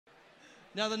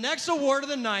Now, the next award of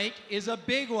the night is a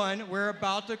big one. We're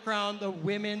about to crown the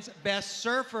Women's Best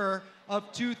Surfer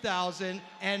of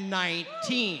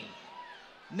 2019.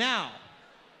 Now,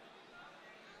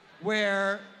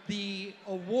 where the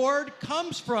award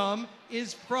comes from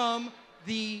is from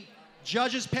the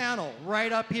judges panel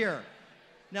right up here.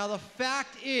 Now, the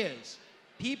fact is,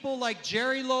 people like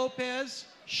Jerry Lopez,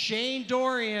 Shane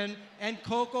Dorian, and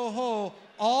Coco Ho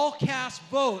all cast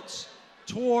votes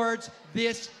towards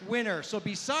this winner. So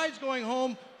besides going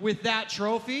home with that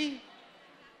trophy,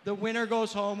 the winner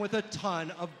goes home with a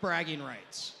ton of bragging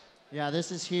rights. Yeah, this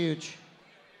is huge.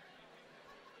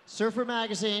 Surfer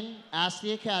Magazine asked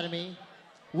the Academy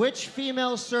which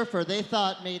female surfer they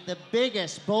thought made the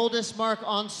biggest, boldest mark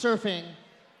on surfing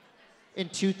in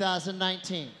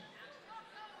 2019.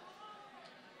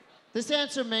 This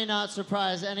answer may not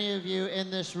surprise any of you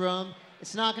in this room.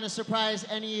 It's not going to surprise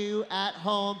any of you at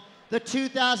home. The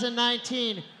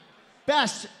 2019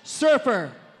 Best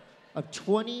Surfer of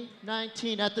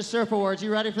 2019 at the Surf Awards.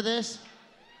 You ready for this?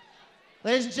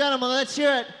 Ladies and gentlemen, let's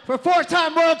hear it for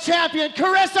four-time world champion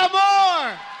Carissa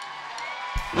Moore!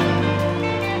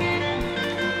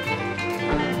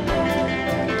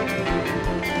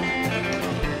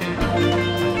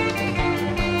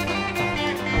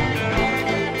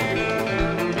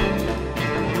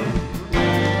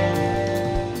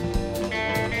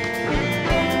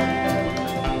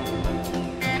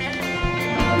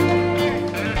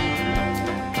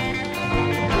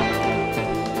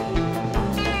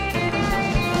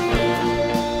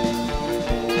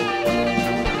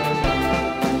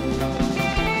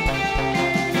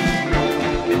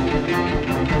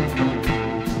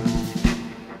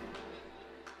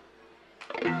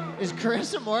 Is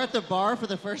Carissa Moore at the bar for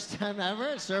the first time ever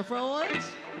at Surfer Awards?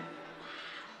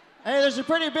 Hey, there's a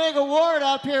pretty big award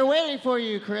up here waiting for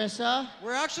you, Carissa.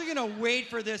 We're actually gonna wait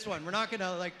for this one. We're not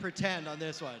gonna like pretend on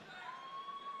this one.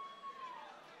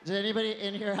 Does anybody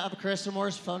in here have Carissa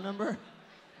Moore's phone number?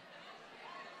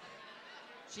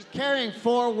 She's carrying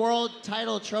 4 world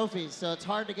title trophies, so it's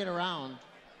hard to get around.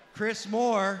 Chris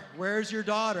Moore, where's your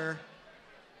daughter?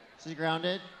 She's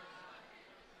grounded.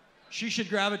 She should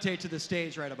gravitate to the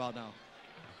stage right about now.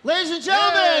 Ladies and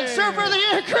gentlemen, hey! Surfer of the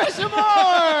Year, Carissa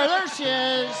Moore! There she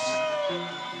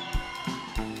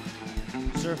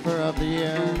is. Surfer of the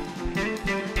Year.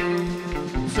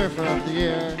 Surfer of the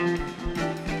Year.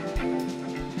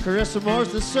 Carissa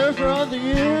Moore's the Surfer of the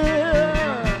Year.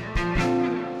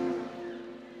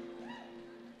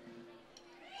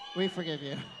 We forgive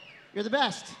you. You're the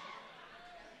best.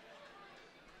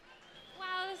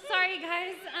 Wow, sorry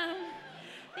guys.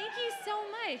 Thank you so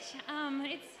much.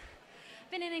 It's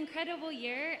been an incredible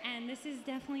year, and this is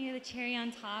definitely the cherry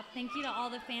on top. Thank you to all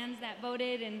the fans that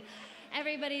voted and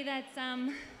everybody that's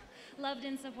loved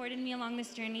and supported me along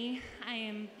this journey. I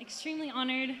am extremely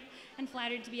honored and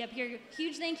flattered to be up here.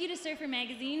 Huge thank you to Surfer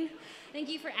Magazine. Thank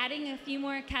you for adding a few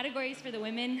more categories for the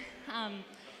women.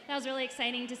 That was really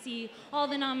exciting to see all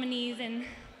the nominees, and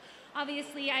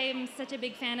obviously I am such a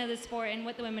big fan of the sport and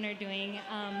what the women are doing.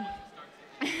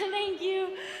 Thank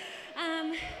you.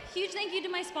 Huge thank you to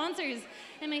my sponsors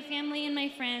and my family and my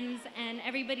friends and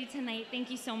everybody tonight. Thank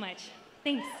you so much.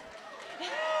 Thanks.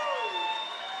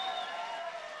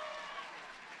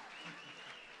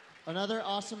 Another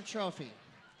awesome trophy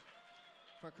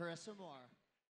for Carissa Moore.